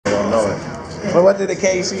Well, what did the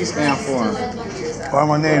KC stand for? Why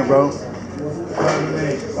my name, bro?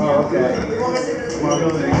 Oh, okay.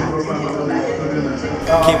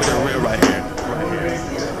 Keep it real right here.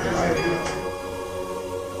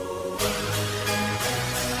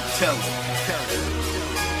 Tell him.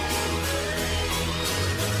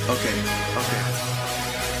 Okay.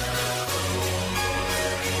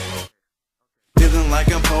 Feeling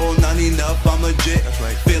like I'm whole, not enough, I'm legit. That's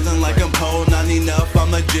right. Feeling like I'm whole, not enough,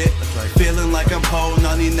 I'm legit. That's right. Feeling like I'm whole,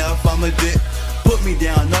 not enough, I'm legit. Put me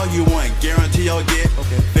down, all you want, guarantee I'll get.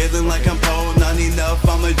 Okay. Feeling like I'm whole, not enough,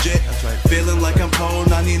 I'm legit. That's right. Feeling like I'm whole,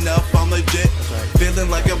 not enough, I'm legit. That's right. Feeling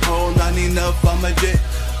like I'm whole, not enough, I'm legit.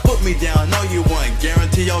 Put me down, all you want,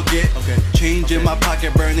 guarantee I'll get. Okay. Change in my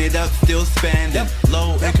pocket, burn it up, still spending.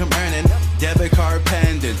 Low income earning, debit card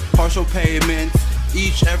pending, partial payments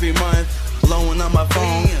each every month. Blowing on my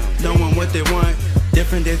phone, knowing what they want.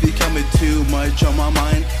 Different days becoming too much on my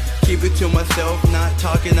mind. Keep it to myself, not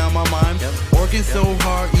talking on my mind. Working so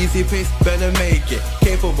hard, easy pace, better make it.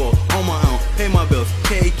 Capable, on my own, pay my bills,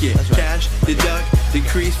 take it. Cash, deduct,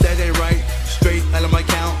 decrease, that ain't right. Straight out of my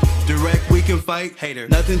account, direct, we can fight. Hater,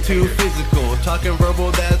 nothing too physical, talking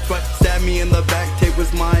verbal, that's right. Stab me in the back, tape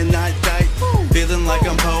was mine, not tight. Feeling like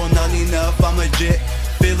I'm whole, not enough, I'm legit.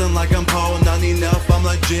 Feeling like I'm whole, not enough, I'm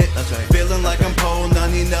legit. That's right. Feeling like I'm whole,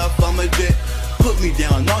 not enough, I'm legit. Put me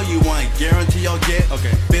down, all you want, guarantee I'll get.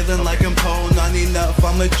 Okay. Feeling like I'm whole, not enough,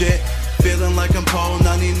 I'm legit. Feeling like I'm whole,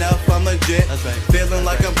 not enough, I'm legit. That's right. Feeling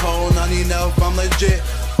like I'm whole, not enough, I'm legit.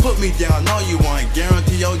 Put me down, all you want,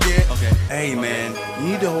 guarantee I'll get. Okay. Hey man,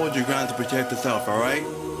 you need to hold your ground to protect yourself, alright?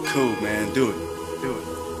 Cool man, do it.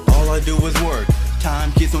 All I do is work.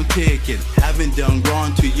 Time keeps on ticking. Haven't done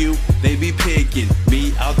wrong to you, they be picking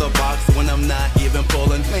me out the box when I'm not even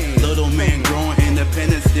pulling. Little man growing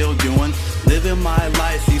independent, still doing. Living my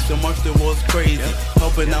life, see so much the world's crazy.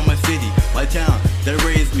 Helping out my city, my town, that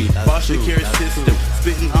raised me. Foster care system,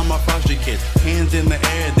 spitting on my foster kids. Hands in the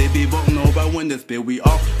air, they be voting over when they spit. We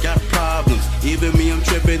all got problems, even me, I'm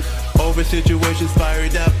tripping. Over situations,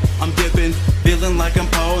 fired up, I'm dipping. Feeling like I'm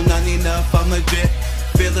whole, not enough, I'm legit.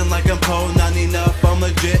 Feeling like I'm whole, not enough, I'm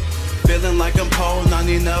legit. Feeling like I'm whole, not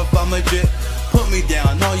enough, I'm legit. Put me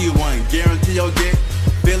down, all you want, guarantee I'll get.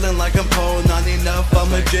 Feeling like I'm whole, not enough,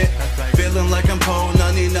 I'm legit. Feeling like I'm whole,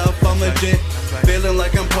 not enough, I'm legit. Feeling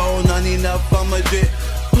like I'm whole, not enough, I'm legit.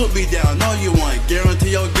 Put me down, all you want,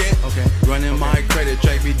 guarantee I'll get. Okay. Running my credit,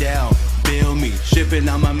 track me down, bill me, shipping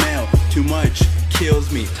on my mail, too much.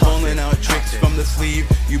 Kills me, pulling out tricks from the sleeve.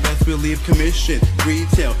 You best believe commission,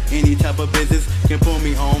 retail, any type of business can pull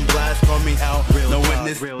me on blast, call me out. No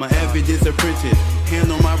witness, my evidence are printed.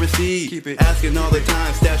 Hand on my receipt, asking all the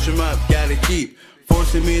time, stash them up, gotta keep.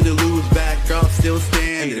 Forcing me to lose back, off, still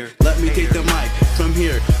standing. Let me take the mic, from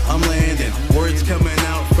here, I'm landing. Words coming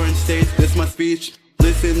out, front stage, this my speech.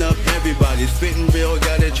 Listen up, everybody, spitting real,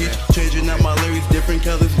 gotta cheat. Changing up my lyrics, different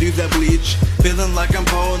colors, dudes that bleach. Feeling like I'm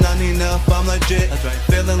whole, not enough, I'm legit.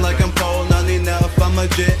 Feeling like I'm whole, not enough, I'm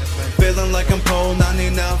legit. Feeling like I'm whole, not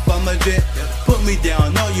enough, I'm legit. Put me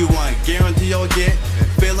down, all you want, guarantee I'll get.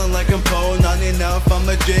 Feeling like I'm whole, not enough, I'm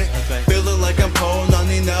legit. Feeling like I'm whole, not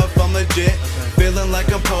enough, I'm legit. Feeling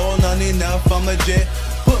like I'm whole, not enough, I'm legit.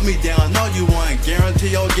 Put me down, all you want,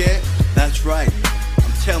 guarantee I'll get. That's right.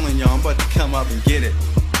 Telling y'all, I'm about to come up and get it.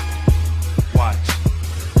 Watch.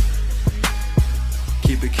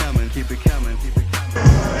 Keep it coming, keep it coming, keep it coming.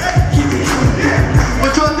 Keep it coming.